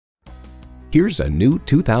Here's a new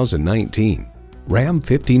 2019 Ram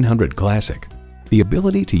 1500 Classic. The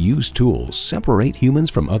ability to use tools separate humans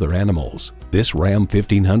from other animals. This Ram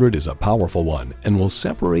 1500 is a powerful one and will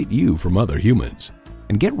separate you from other humans.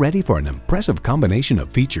 And get ready for an impressive combination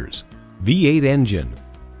of features: V8 engine,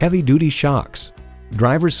 heavy-duty shocks,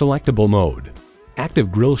 driver selectable mode,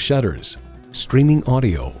 active grille shutters, streaming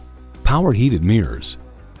audio, power heated mirrors,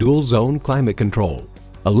 dual zone climate control,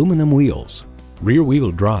 aluminum wheels, rear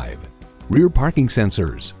wheel drive, rear parking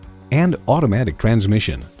sensors, and automatic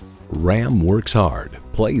transmission. Ram works hard,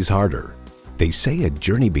 plays harder. They say a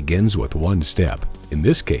journey begins with one step. In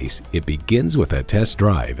this case, it begins with a test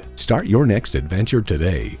drive. Start your next adventure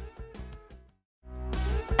today.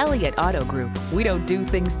 Elliott Auto Group. We don't do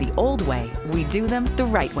things the old way, we do them the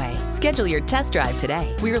right way. Schedule your test drive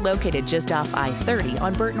today. We're located just off I-30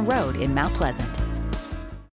 on Burton Road in Mount Pleasant.